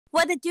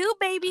What it do,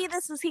 baby?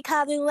 This is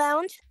Hikaru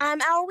Lounge. I'm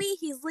Aoi,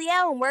 he's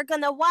Leo, and we're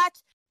gonna watch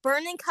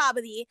Burning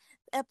Kabaddi,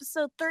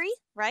 episode 3,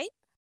 right?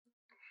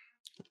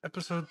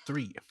 Episode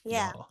 3.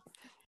 Yeah. Y'all.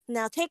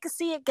 Now take a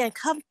seat, get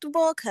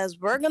comfortable, because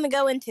we're gonna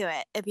go into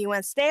it. If you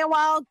want to stay a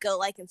while, go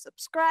like and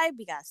subscribe.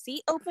 We got a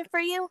seat open for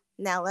you.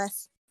 Now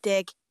let's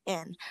dig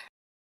in.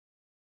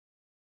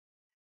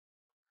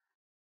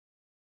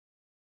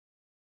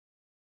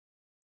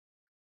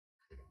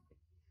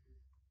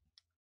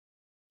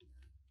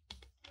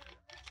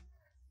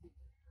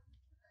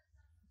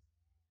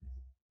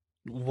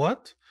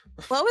 What?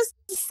 What was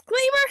the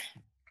disclaimer?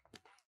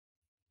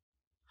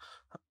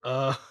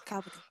 Kabaddi.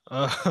 Kabaddi.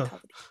 I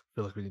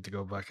feel like we need to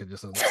go back and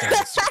just understand.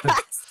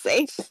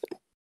 Safe.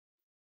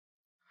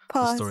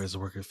 Pause. The story is a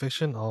work of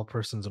fiction. All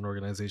persons and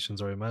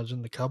organizations are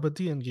imagined. The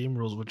Kabaddi and game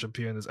rules which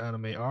appear in this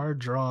anime are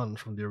drawn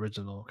from the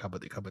original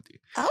Kabaddi.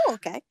 Oh,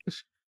 okay.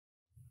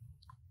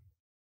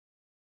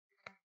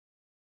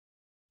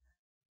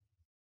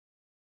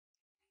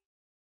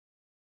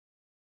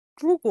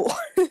 Google.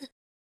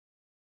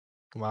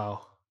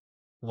 Wow.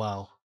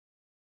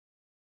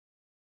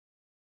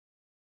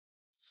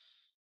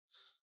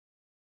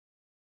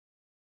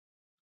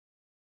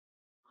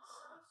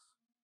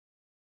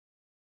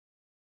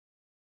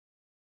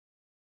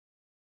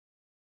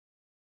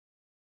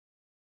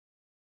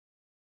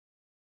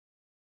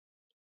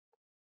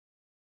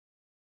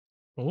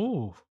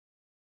 Ooh.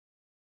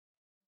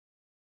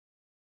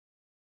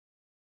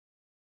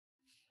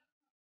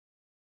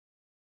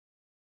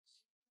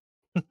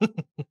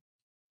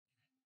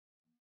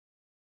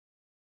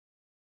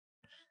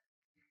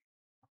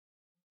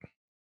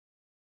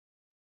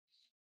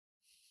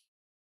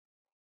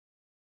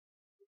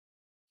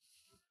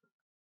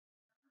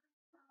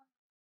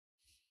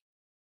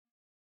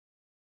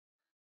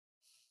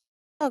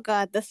 Oh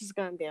god, this is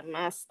gonna be a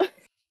mess.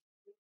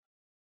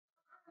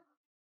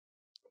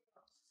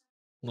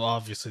 Well,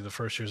 obviously the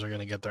first years are going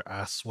to get their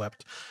ass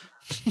swept.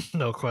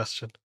 No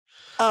question.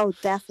 Oh,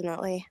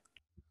 definitely.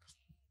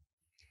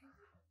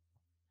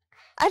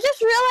 I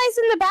just realized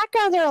in the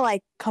background they were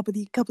like,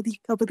 kabaddi,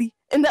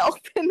 in the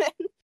opening.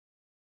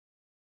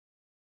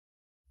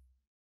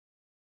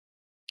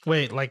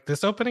 Wait, like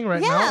this opening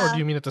right now? Or do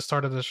you mean at the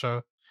start of the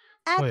show?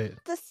 At Wait.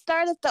 the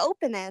start of the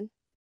opening.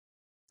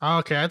 Oh,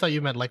 okay, I thought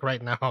you meant like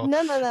right now. No.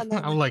 I'm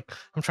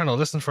trying to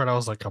listen for it. I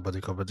was like,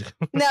 kabaddi.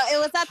 No, it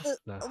was at the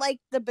No. like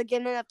the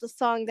beginning of the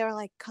song. They were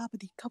like,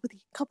 kabaddi.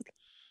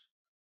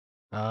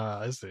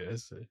 I see.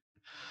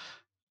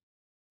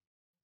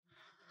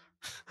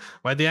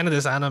 By the end of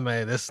this anime,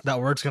 that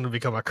word's gonna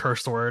become a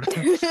cursed word.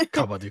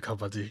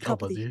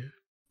 Kabaddi.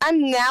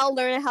 I'm now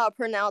learning how to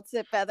pronounce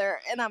it better,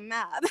 and I'm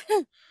mad.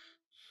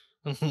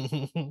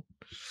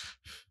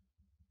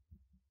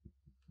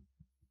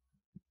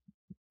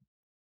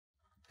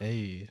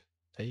 Hey.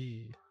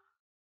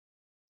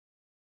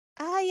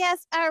 Ah,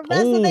 yes, our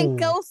resident Oh.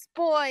 ghost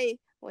boy.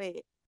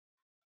 Wait,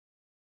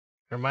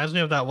 Reminds me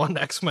of that one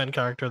X-Men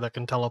character that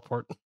can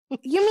teleport.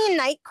 you mean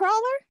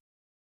Nightcrawler?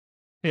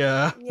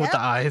 Yeah, with Yep. the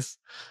eyes.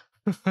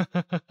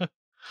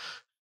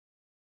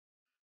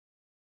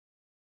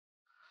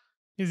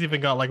 He's even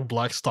got like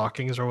black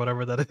stockings or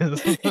whatever that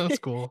is. That's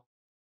cool.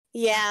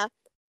 Yeah.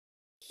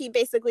 He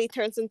basically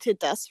turns into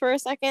dust for a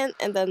second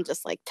and then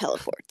just like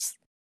teleports.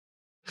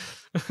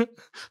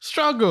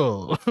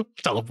 Struggle.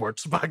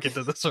 Teleports back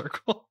into the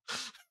circle.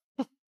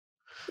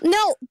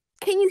 No,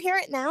 can you hear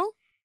it now?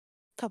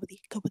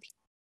 Kabaddi.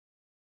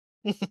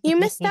 You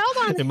missed out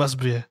on it.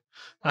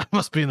 I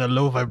must be in a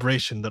low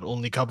vibration that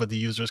only Kabaddi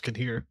users can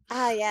hear.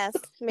 Ah, yes.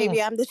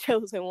 Maybe I'm the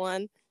chosen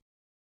one.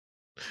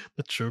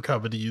 The true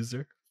Kabaddi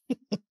user. I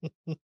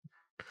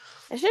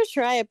should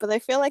try it, but I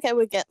feel like I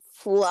would get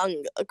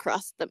flung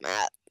across the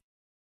mat.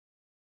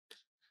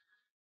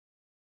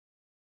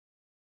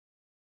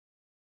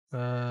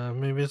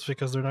 Maybe it's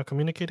because they're not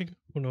communicating.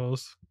 Who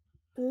knows?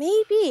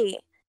 Maybe.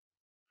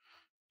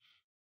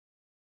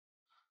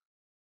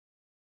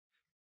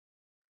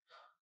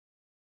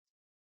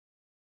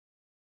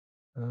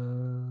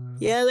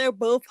 Yeah, they're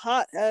both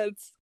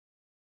hotheads.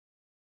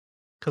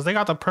 Because they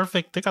got the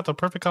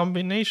perfect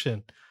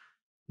combination.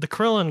 The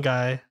Krillin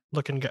guy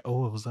looking guy.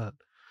 Oh, what was that?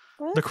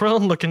 What? The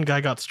Krillin looking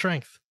guy got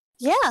strength.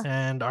 Yeah.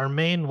 And our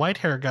main white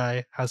hair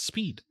guy has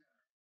speed.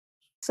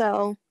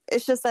 So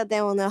it's just that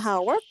they will know how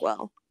to work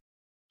well.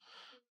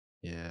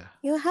 Yeah.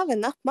 You don't have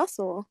enough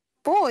muscle.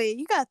 Boy,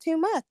 you got too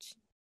much.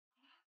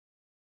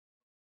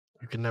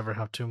 You can never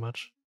have too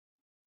much.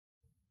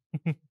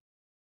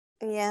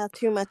 Yeah,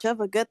 too much of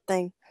a good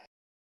thing.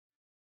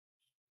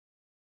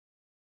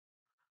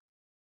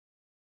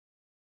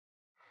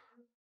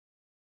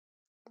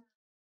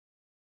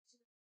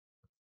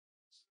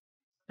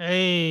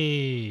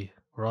 Hey,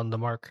 we're on the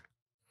mark.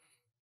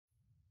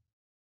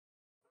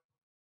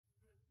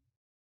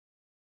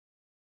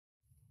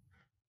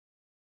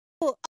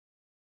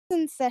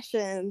 In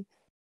session.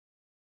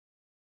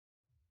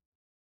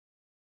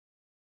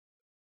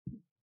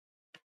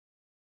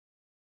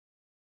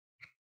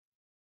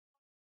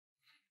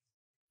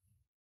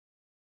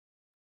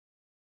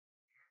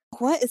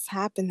 What is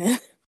happening?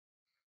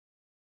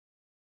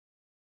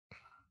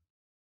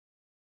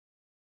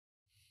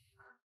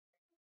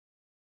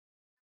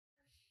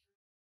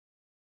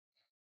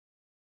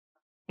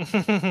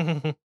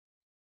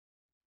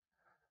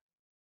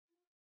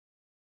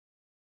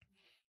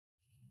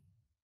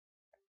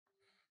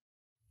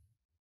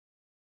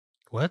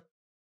 What?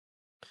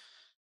 I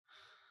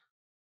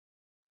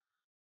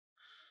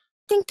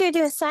think they're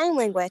doing sign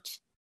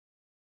language.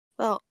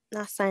 Well,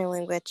 not sign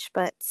language,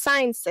 but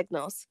sign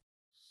signals.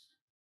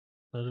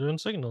 They're doing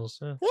signals,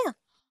 yeah. Yeah.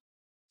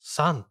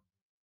 Sun.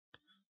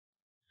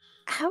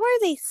 How are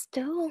they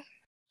still?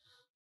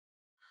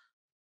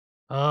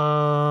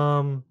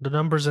 The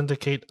numbers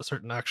indicate a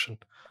certain action.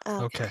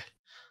 Okay.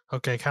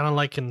 Okay, kind of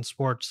like in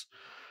sports.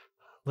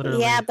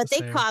 Literally Yeah, the but they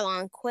same. caught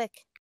on quick.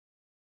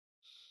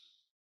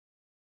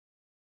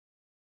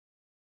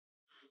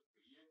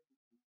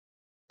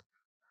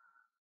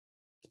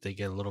 Did they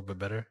get a little bit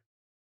better?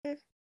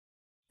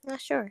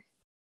 Not sure.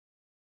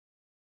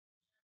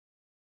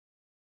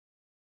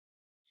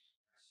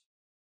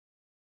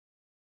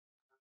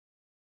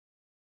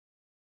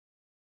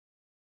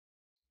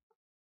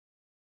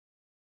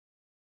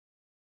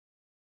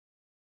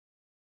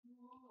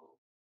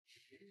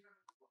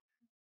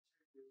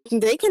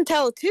 They can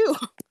tell too.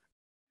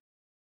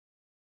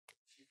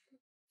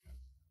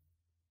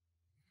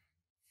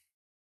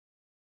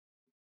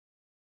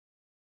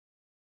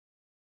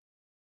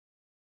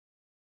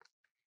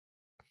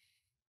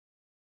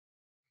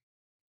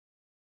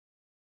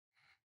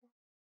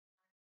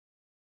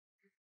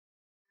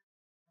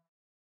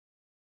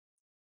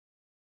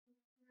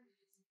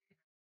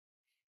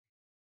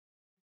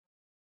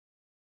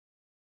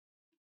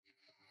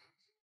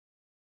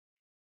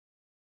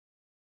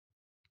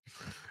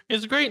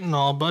 It's great and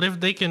all, but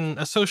if they can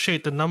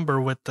associate the number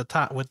with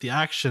with the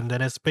action,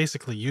 then it's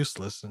basically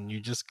useless, and you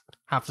just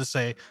have to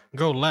say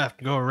go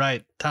left, go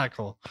right,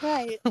 tackle.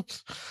 Right. I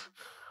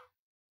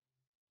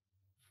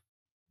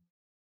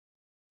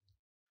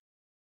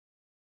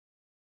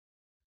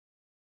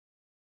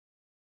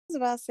was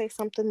about to say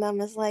something dumb.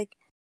 Is like,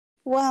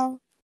 well,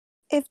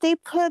 if they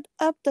put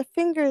up the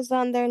fingers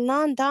on their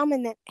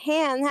non-dominant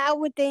hand, how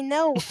would they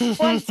know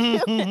what to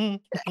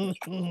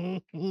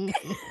do?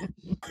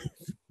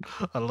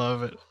 I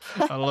love it.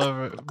 I love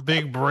it.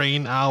 Big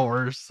brain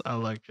hours. I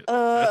like it. I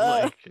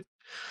Uh, like it.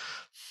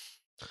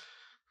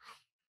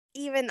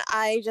 even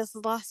I just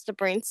lost a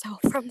brain cell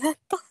from that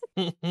thought.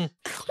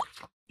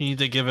 You need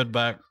to give it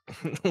back.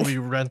 We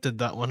rented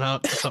that one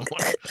out to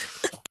someone.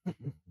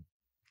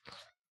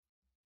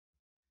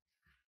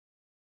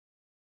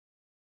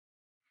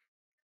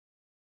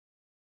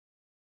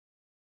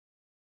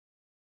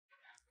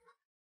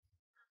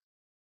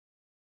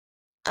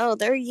 Oh,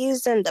 they're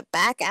using the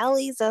back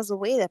alleys as a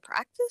way to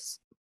practice?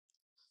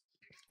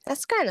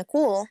 That's kind of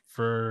cool.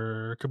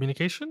 For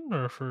communication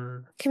or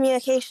for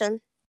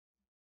Communication.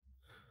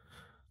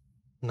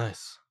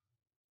 nice.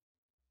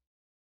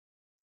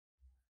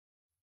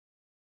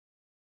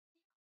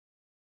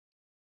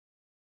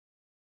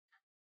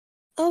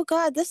 Oh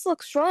god, this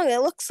looks wrong.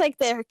 It looks like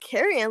they're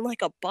carrying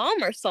like a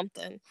bomb or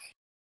something.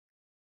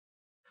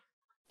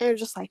 And they're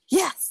just like,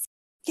 yes,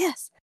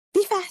 yes,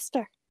 be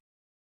faster.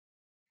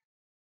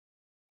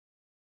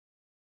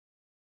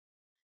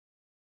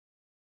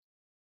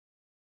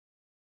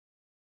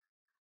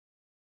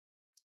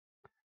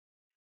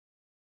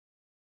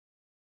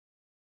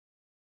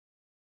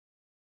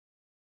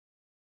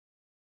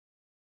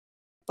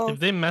 If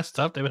they messed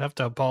up, they would have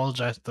to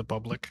apologize to the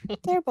public.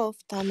 They're both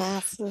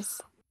dumbasses.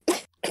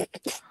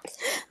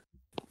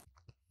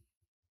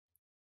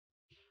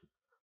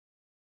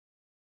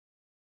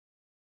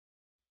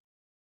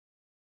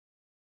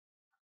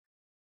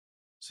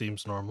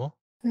 Seems normal.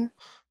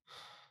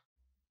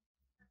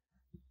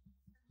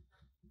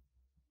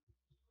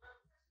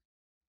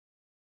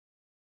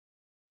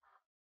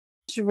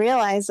 Just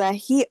realize that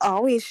he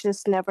always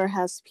just never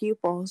has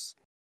pupils.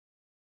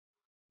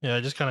 Yeah,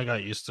 I just kind of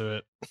got used to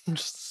it.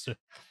 Just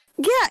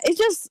Yeah, it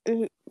just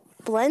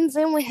blends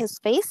in with his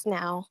face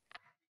now.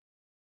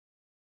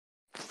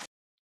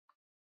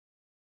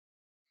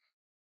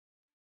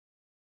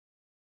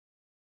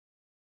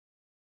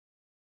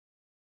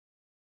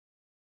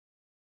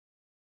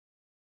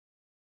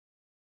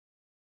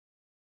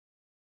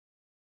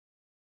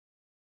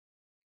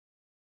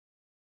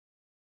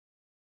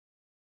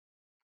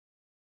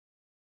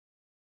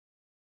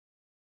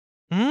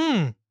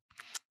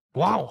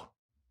 wow.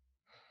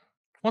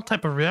 What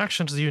type of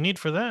reactions do you need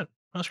for that?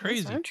 That's That's what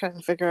crazy. I'm trying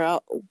to figure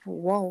out.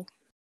 Whoa.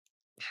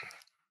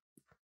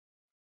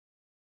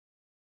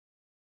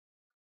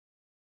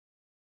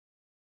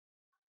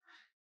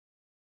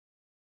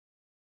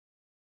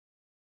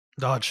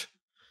 Dodge.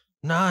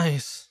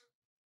 Nice.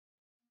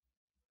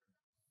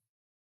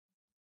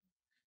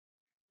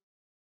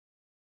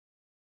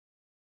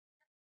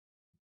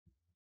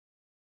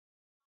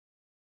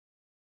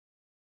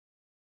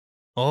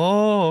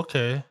 Oh,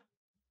 okay.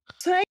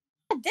 So I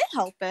did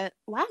help it.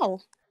 Wow.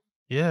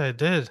 Yeah, it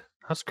did.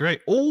 That's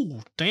great.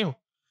 Oh, damn.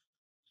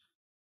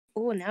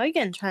 Oh, now you're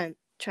getting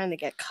trying to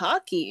get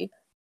cocky.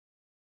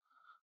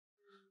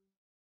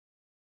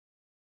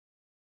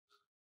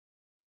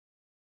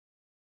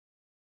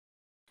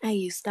 I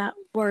used that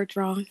word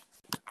wrong.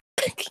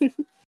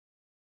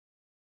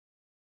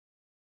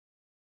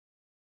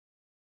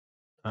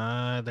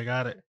 They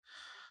got it.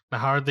 Now,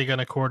 how are they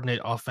gonna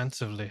coordinate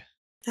offensively?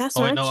 That's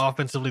Oh wait, no, much.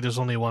 offensively there's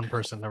only one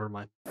person. Never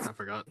mind. I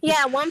forgot.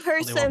 Yeah, one Only one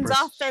person's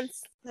person.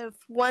 offensive,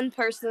 one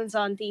person's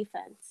on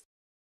defense.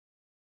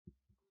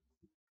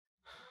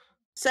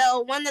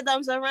 So one of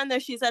them's a runner,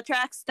 she's a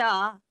track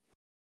star.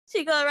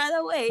 She gonna run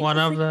away. One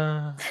of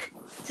the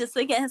just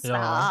to get a star.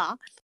 Yeah.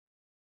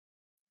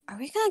 Are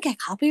we gonna get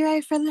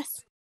copyright for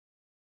this?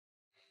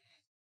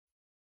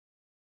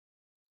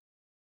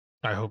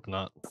 I hope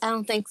not. I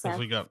don't think so. If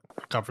we got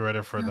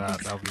copyrighted for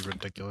that would be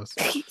ridiculous.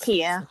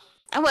 Yeah.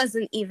 I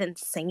wasn't even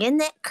singing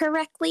it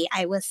correctly.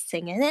 I was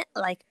singing it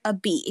like a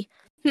bee.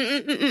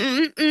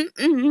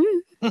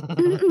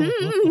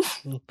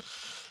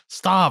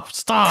 Stop!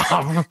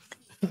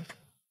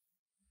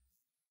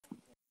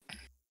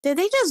 Did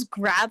they just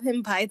grab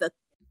him by the...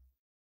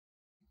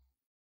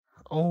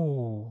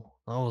 Oh,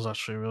 that was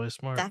actually really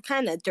smart. That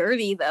kind of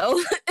dirty,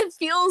 though. It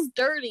feels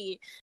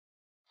dirty.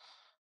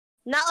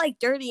 Not like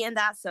dirty in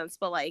that sense,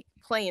 but like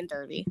playing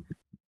dirty.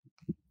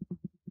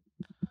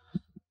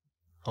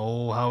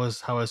 Oh, how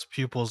is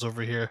pupils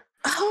over here?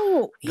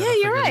 Oh, yeah, Gotta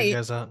you're figure these right.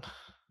 guys out.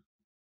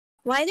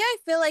 Why do I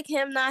feel like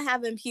him not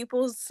having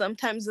pupils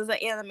sometimes is an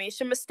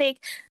animation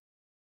mistake?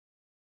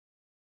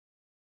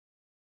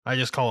 I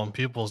just call them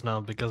pupils now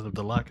because of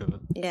the lack of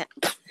it. Yeah.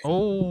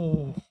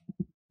 Oh.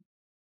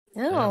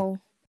 No.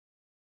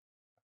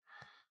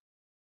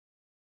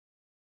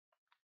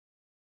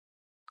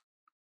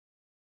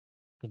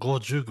 Go,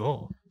 Ju,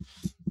 go.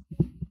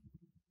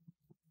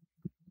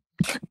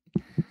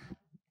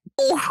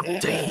 Oh,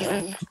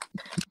 damn.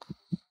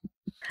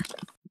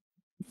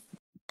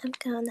 I'm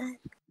gonna...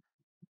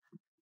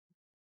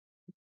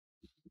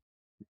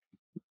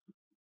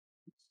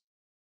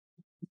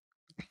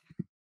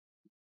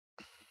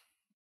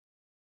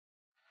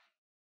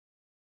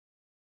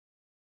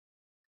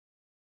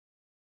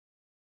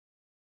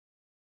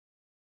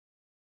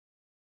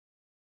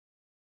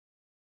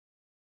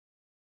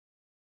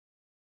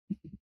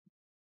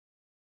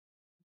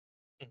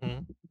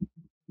 Mm-hmm.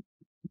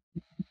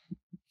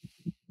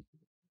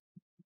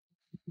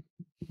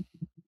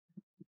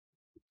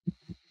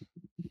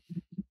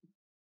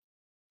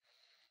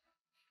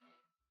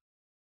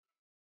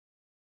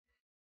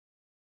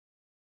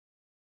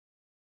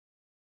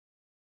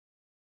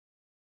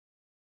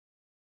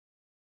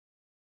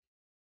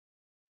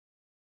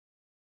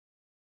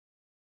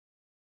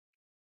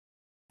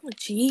 Oh,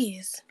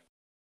 jeez.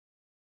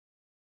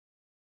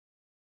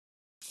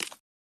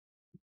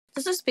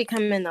 This is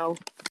becoming a...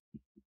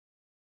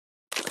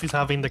 He's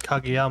having the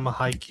Kageyama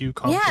Haikyuu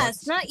complex. Yeah,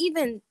 it's not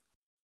even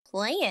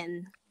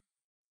playing.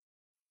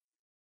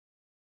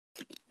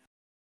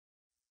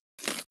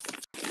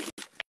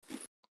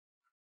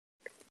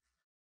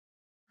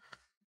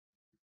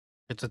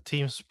 It's a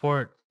team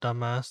sport,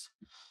 dumbass.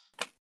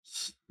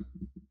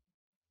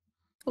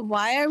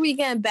 Why are we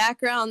getting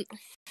background?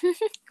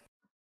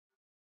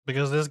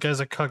 Because this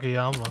guy's a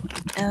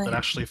Kageyama that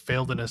actually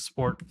failed in his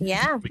sport.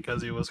 Yeah.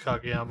 Because he was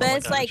Kageyama. But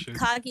it's like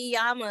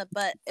Kageyama,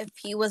 but if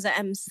he was an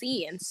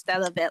MC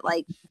instead of it,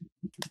 like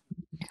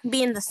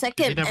being the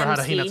second he never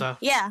MC. had a Hinata.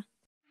 Yeah.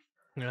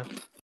 Yeah.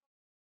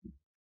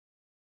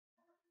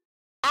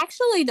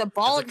 Actually, the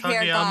bald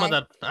hair guy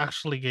that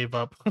actually gave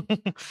up.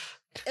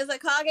 is a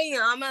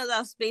Kageyama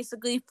that's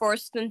basically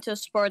forced into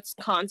sports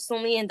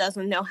constantly and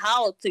doesn't know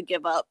how to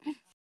give up.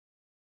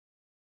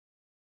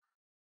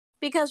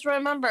 Because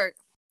remember,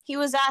 he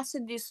was asked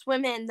to do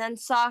swimming and then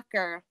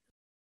soccer.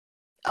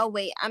 Oh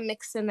wait, I'm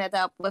mixing it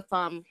up with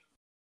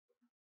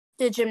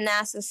the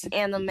gymnastics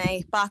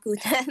anime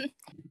Bakuten.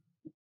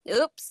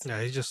 Oops.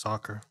 Yeah, he's just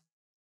soccer.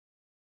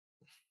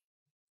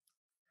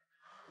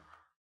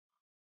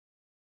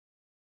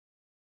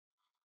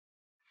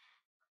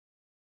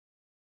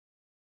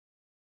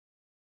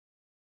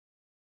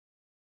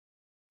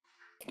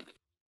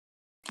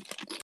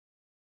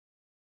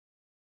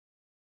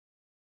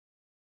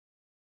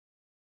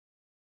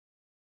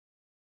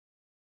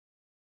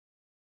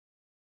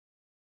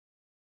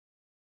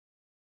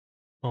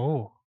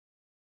 Oh.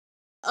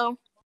 Oh.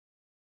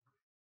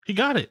 He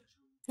got it.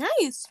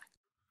 Nice.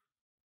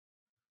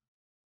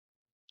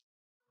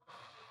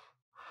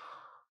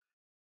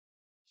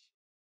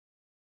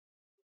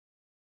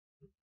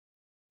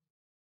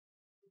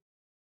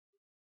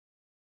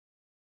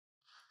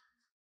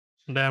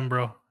 Damn,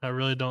 bro. I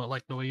really don't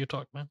like the way you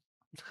talk, man.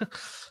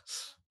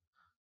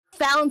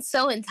 Sounds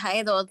so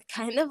entitled.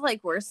 Kind of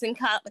like worse than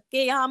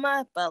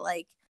Kageyama, but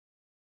like...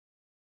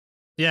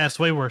 Yeah, it's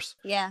way worse.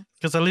 Yeah.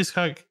 Because at least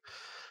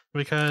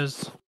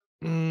because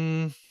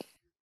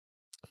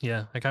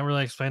yeah, I can't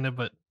really explain it,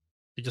 but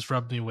it just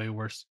rubbed me way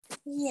worse.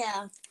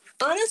 Yeah.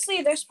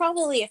 Honestly, there's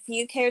probably a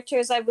few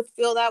characters I would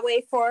feel that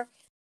way for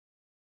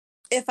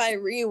if I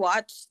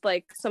rewatched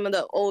like some of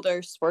the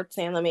older sports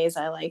animes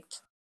I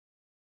liked.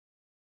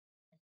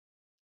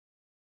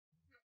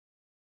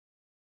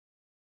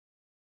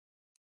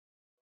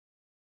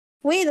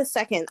 Wait a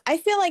second. I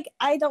feel like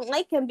I don't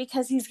like him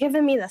because he's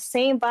giving me the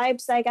same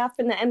vibes I got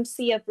from the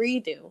MC of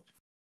Redo.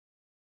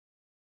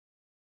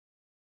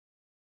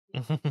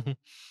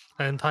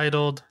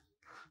 Entitled,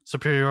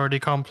 Superiority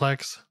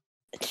complex.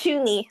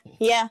 Chuny.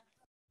 Yeah.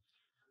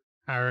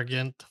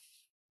 Arrogant.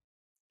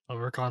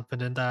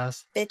 Overconfident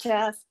ass. Bitch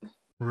ass.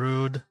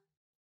 Rude.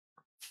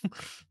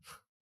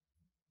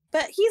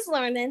 But he's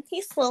learning.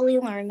 He's slowly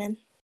learning.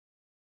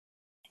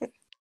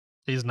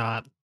 He's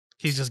not.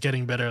 He's just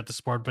getting better at the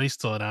sport, but he's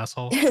still an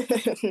asshole.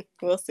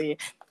 We'll see.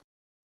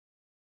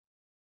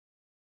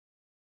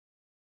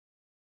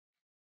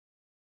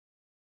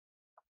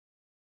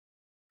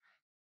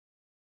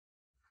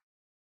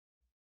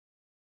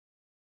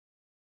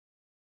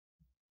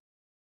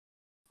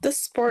 The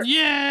sport.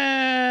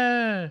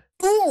 Yeah!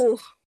 Ooh!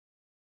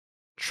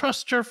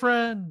 Trust your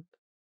friend.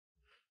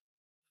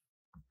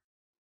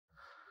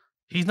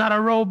 He's not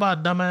a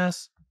robot,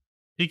 dumbass.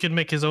 He can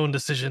make his own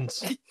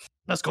decisions.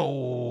 Let's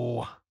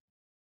go.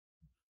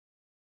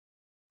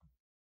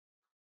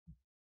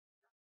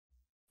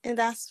 And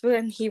that's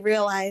when he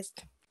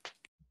realized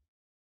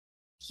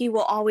he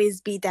will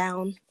always be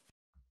down.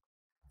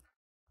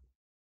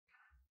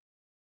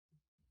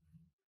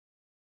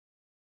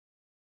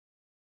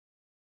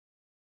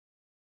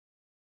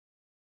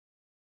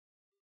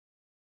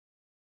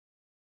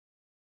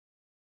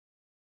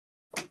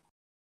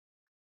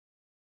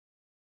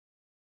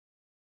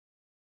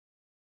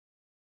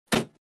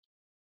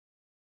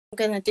 I'm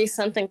gonna do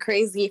something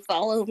crazy.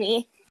 Follow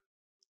me.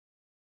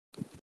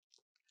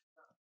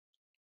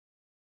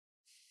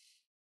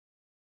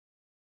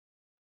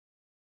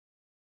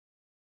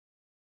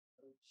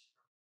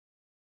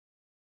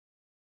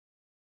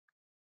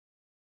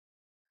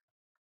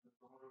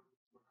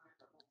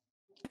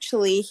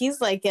 Actually, he's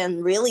like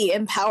getting really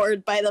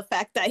empowered by the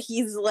fact that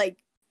he's like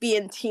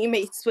being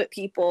teammates with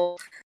people.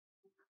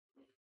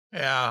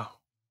 Yeah.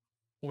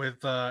 With,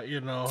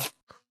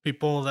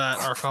 people that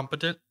are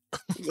competent.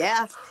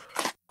 Yeah.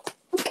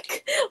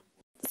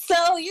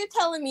 So you're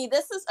telling me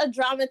this is a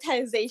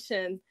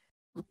dramatization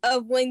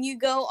of when you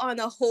go on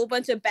a whole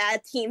bunch of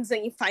bad teams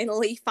and you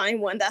finally find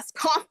one that's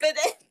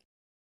competent?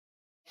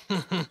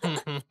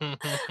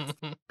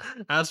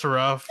 That's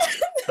rough.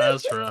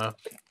 That's rough.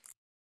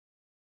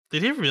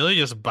 Did he really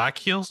just back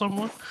heal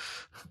someone?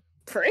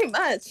 Pretty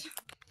much.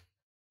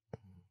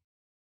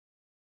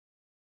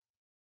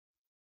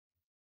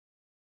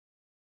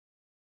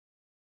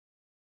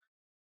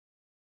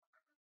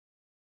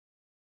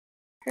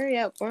 Hurry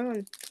up,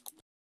 run.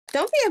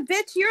 Don't be a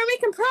bitch, you're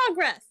making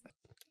progress.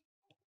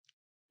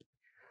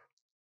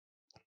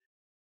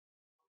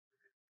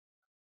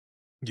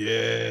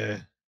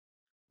 Yeah.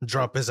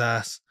 Drop his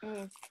ass.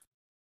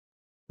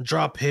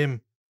 Drop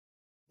him.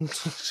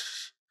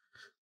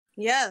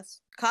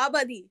 Yes,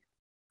 kabaddi.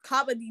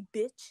 Kabaddi,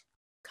 bitch.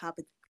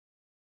 Kabaddi.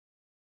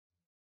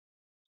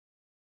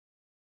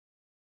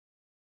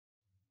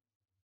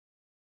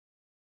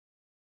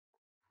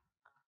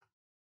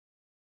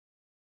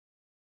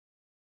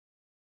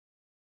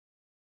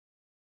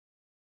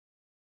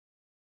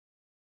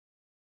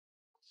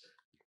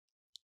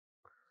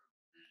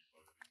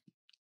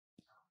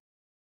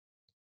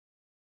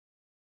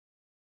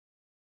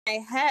 My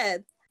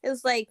head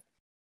is like,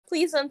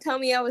 please don't tell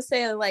me I was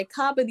saying like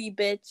kabaddi,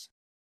 bitch,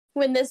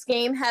 when this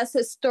game has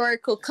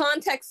historical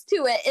context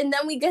to it, and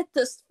then we get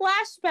this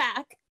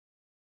flashback.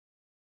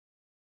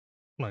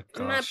 My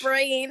gosh.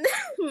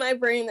 My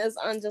brain is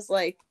on just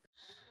like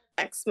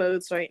X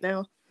modes right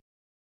now.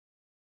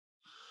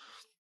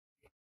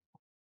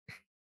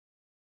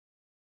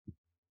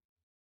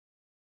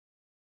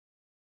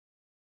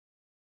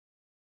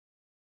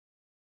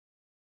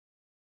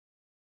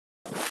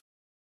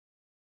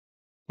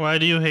 Why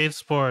do you hate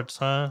sports,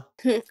 huh?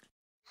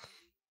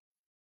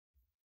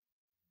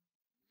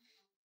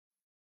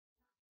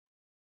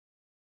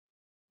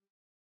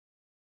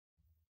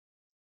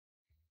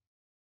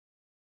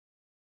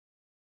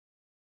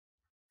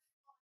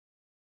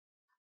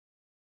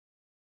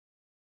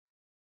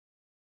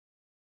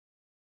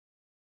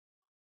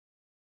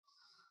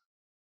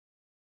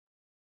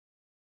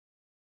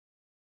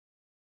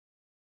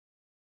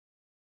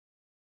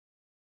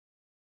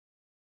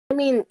 I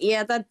mean,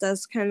 yeah, that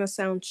does kind of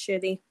sound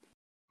shitty.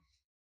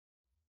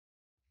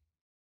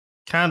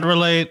 Can't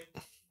relate.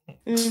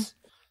 Mm.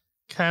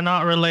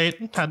 Cannot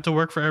relate. Had to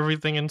work for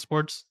everything in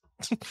sports.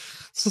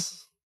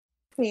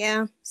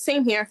 Yeah,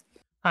 same here.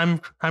 I'm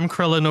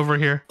Krillin over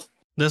here.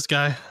 This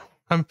guy.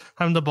 I'm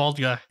the bald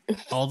guy.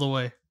 All the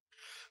way.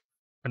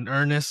 An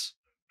earnest,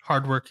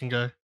 hardworking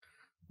guy.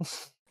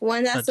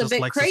 One that's a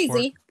bit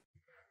crazy.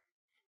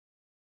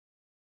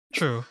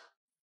 True.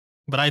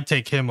 But I'd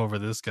take him over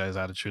this guy's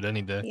attitude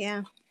any day.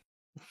 Yeah.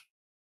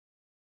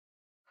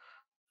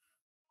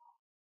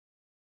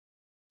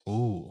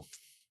 Ooh.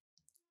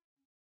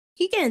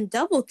 He getting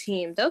double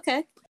teamed.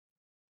 Okay.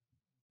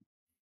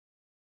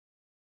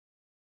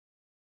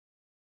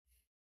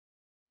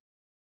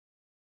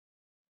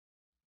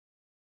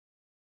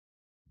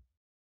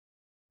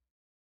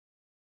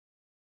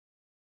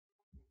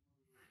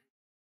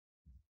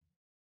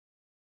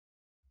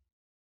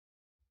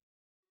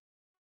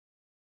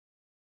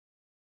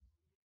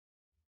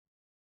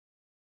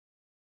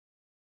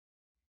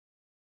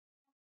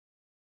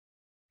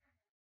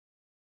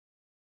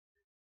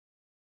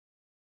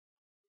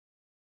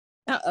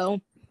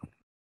 Uh-oh.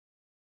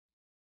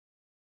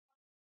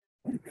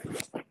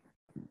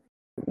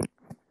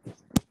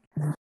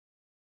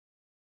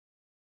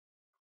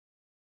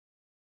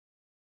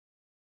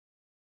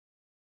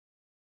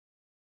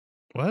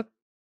 What?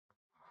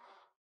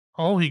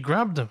 Oh, he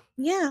grabbed him.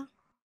 Yeah.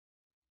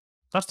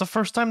 That's the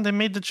first time they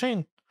made the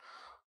chain.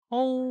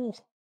 Oh.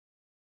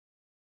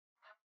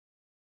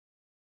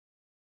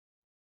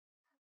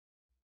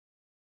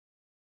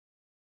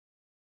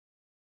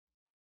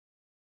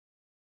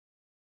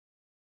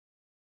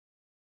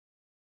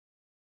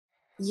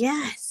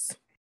 Yes.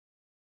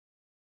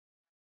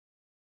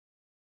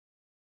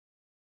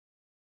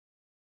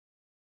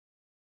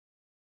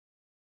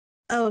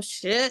 Oh,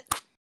 shit.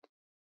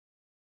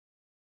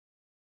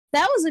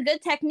 That was a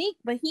good technique,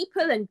 but he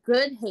put a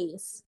good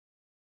haste.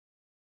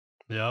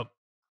 Yep.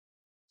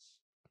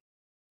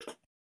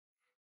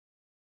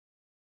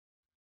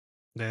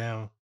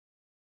 Damn.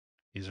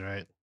 He's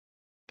right.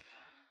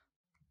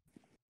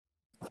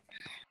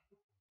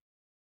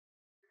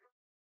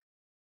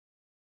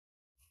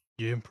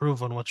 You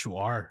improve on what you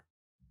are,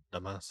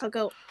 dumbass. I'll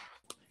go.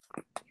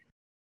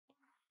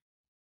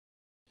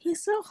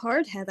 He's so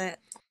hard-headed.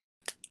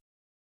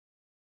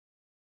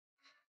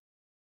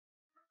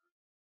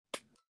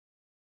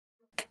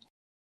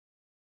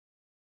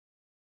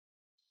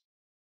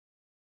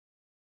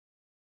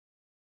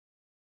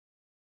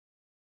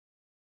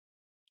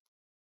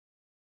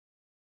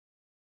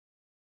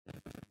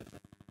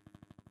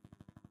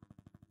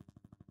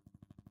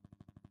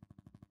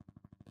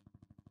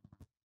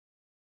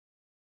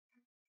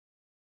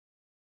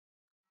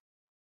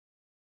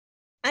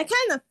 I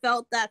kind of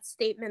felt that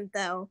statement,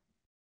 though.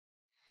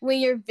 When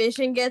your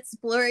vision gets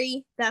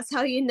blurry, that's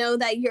how you know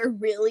that you're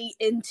really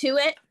into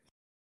it.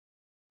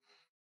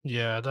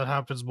 Yeah, that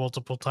happens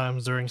multiple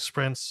times during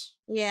sprints.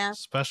 Yeah.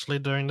 Especially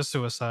during the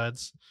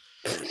suicides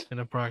in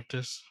a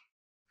practice.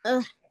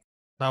 Ugh.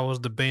 That was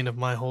the bane of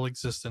my whole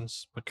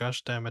existence, but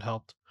gosh damn, it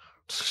helped.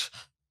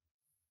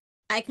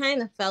 I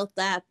kind of felt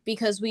that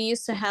because we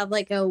used to have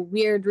like a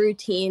weird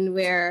routine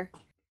where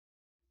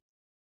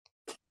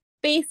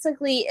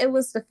basically it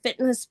was the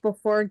fitness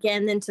before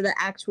getting into the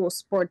actual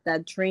sport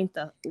that drained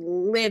the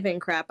living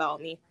crap out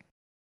of me.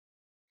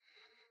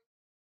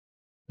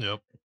 Yep.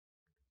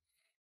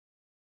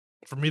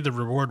 For me, the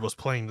reward was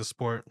playing the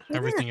sport. Yeah.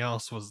 Everything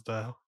else was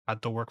I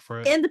had to work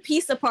for it. And the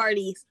pizza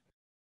parties.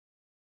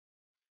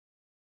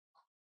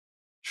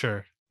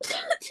 Sure.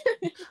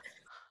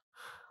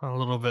 A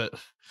little bit.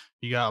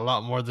 You got a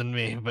lot more than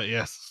me, but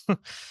yes.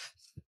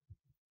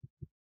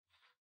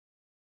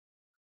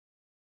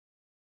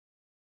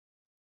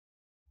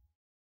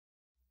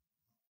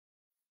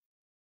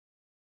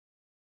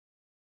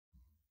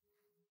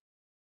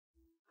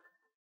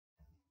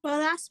 Well,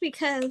 that's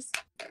because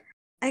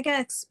I got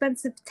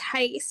expensive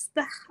taste.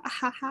 I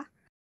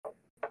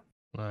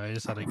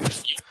just had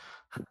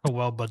a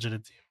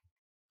well-budgeted team.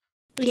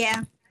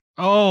 Yeah.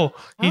 Oh,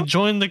 he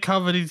joined the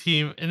Kabaddi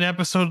team in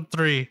episode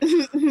 3.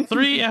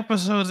 3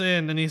 episodes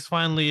in, and he's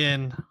finally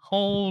in.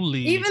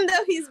 Holy. Even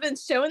though he's been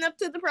showing up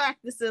to the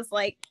practices,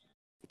 like.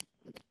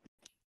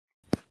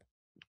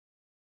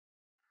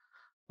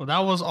 Well, that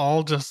was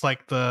all just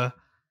like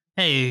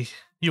hey,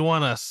 you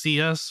want to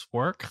see us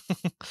work?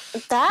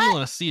 That? You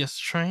want to see us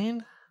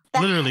train?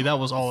 Literally, that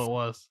was all it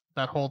was.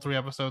 That whole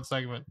 3-episode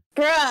segment.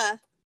 Bruh.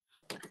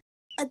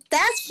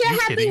 That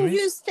shit had been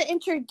used to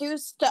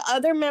introduce the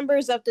other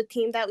members of the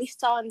team that we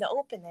saw in the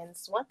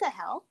openings. What the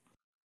hell?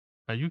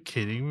 Are you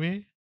kidding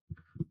me?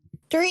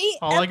 3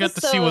 All episodes. I got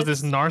to see was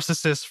this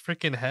narcissist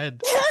freaking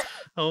head.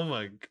 Oh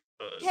my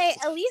god. Hey,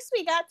 at least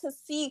we got to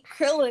see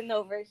Krillin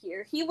over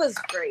here. He was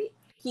great.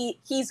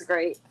 He's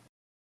great.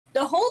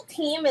 The whole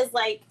team is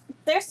like,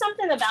 there's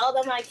something about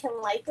him I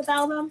can like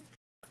about him.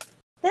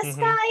 This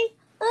guy,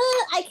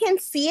 I can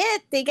see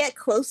it. They get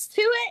close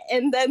to it,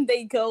 and then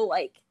they go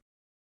like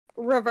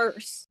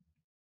reverse.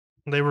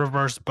 They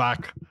reverse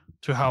back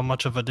to how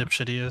much of a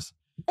dipshit he is.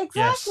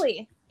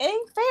 Exactly. Yes. It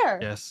ain't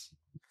fair. Yes.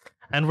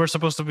 And we're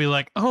supposed to be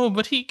like, oh,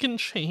 but he can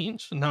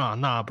change.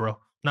 Nah, bro.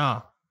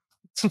 Nah.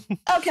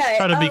 Okay.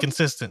 Try to be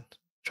consistent.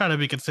 Try to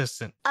be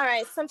consistent. All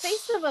right. Some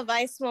piece of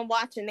advice when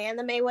watching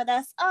anime with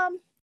us.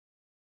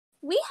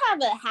 We have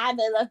a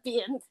habit of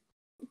being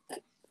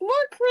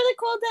more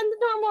critical than the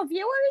normal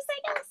viewers,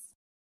 I guess.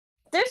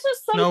 There's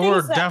just some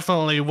things we're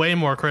definitely way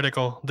more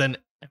critical than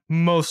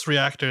most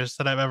reactors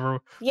that I've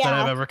ever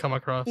come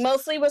across.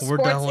 Mostly with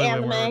sports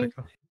anime.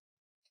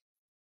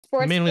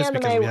 Mainly it's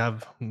because we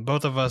have,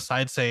 both of us,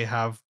 I'd say,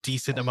 have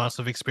decent amounts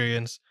of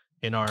experience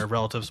in our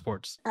relative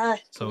sports.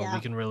 We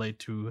can relate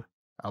to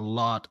a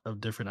lot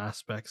of different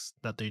aspects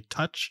that they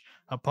touch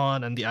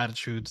upon and the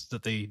attitudes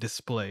that they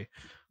display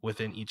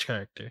within each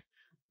character.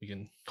 We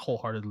can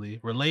wholeheartedly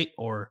relate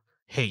or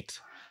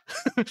hate.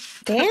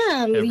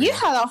 Damn, you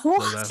had a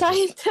whole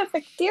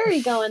scientific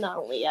theory going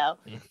on, Leo.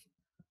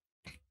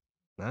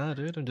 Nah,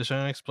 dude, I'm just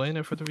trying to explain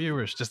it for the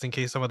viewers, just in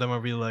case some of them will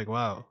be like,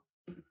 wow.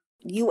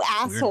 You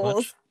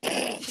assholes.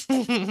 Yeah.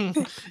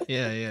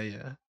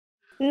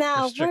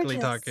 No, we're strictly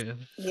just, talking.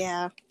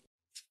 Yeah.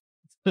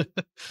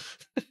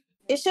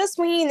 It's just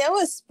when you know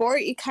a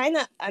sport, you kind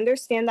of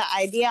understand the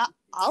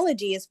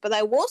ideologies. But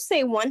I will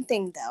say one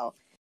thing, though.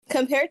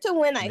 Compared to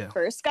when I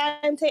first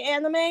got into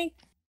anime,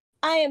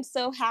 I am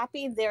so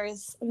happy there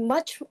is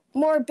much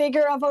more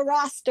bigger of a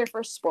roster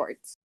for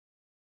sports.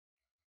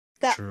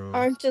 That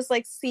aren't just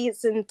like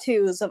season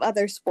 2s of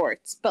other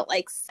sports, but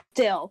like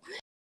still.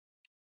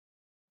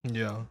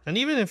 Yeah, and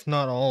even if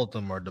not all of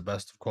them are the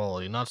best of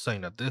quality, not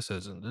saying that this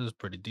isn't. This is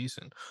pretty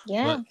decent.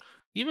 Yeah. But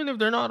even if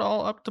they're not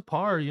all up to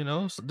par, you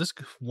know, so this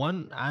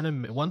one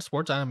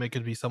sports anime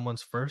could be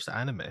someone's first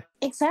anime.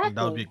 Exactly. And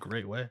that would be a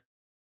great way.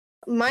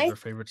 Their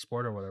favorite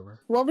sport or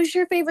whatever. What was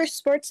your favorite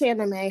sports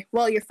anime?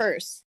 Well, your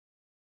first.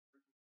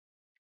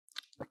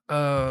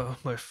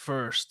 My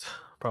first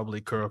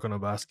probably Kuroko no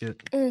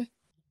Basket.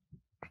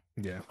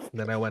 Yeah.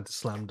 Then I went to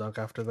Slam Dunk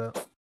after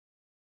that.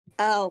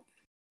 Oh.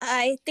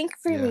 I think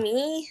for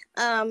me,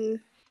 oh.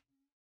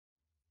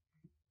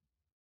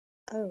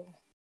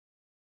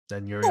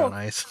 Then Yuri on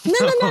Ice.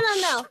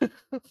 No. It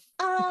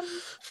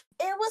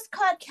was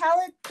called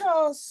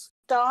Calico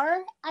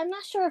Star. I'm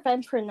not sure if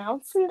I'm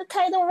pronouncing the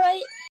title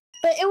right,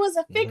 but it was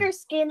a figure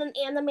skating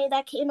anime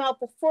that came out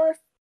before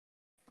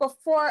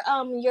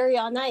Yuri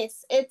on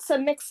Ice. It's a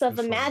mix of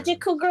a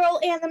magical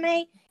girl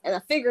anime and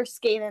a figure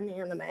skating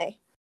anime.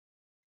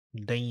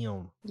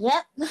 Damn.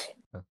 Yep.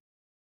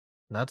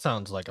 That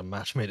sounds like a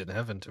match made in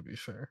heaven, to be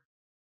fair.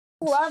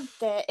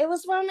 Loved it. It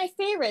was one of my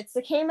favorites.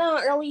 It came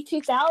out early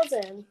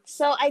 2000.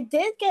 So I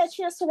did get a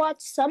chance to watch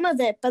some of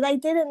it, but I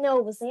didn't know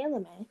it was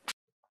anime.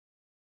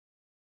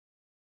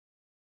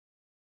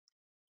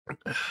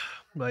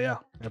 But yeah,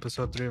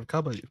 episode 3 of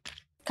Kabaddi.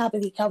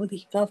 Kabaddi,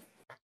 go.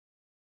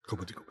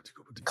 Kabaddi.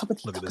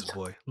 Look at this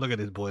boy. Look at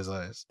this boy's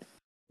eyes.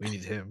 We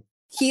need him.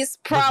 He's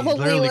probably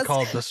literally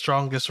called the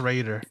strongest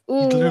raider.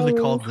 Ooh. He's literally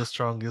called the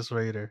strongest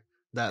raider.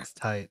 That's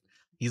tight.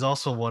 He's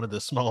also one of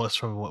the smallest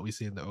from what we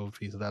see in the OP,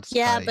 so that's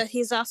tight. But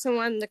he's also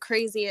one of the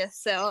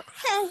craziest, so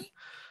hey,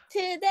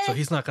 today. So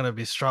he's not gonna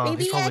be strong.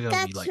 Maybe he's probably I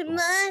gonna be got like your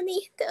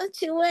money, don't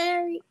you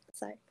worry.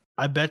 Sorry.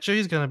 I bet you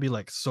he's gonna be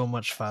like so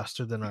much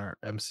faster than our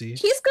MC.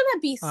 He's gonna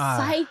be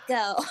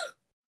psycho.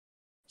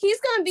 He's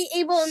gonna be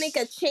able to make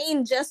a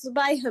chain just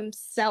by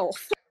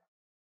himself.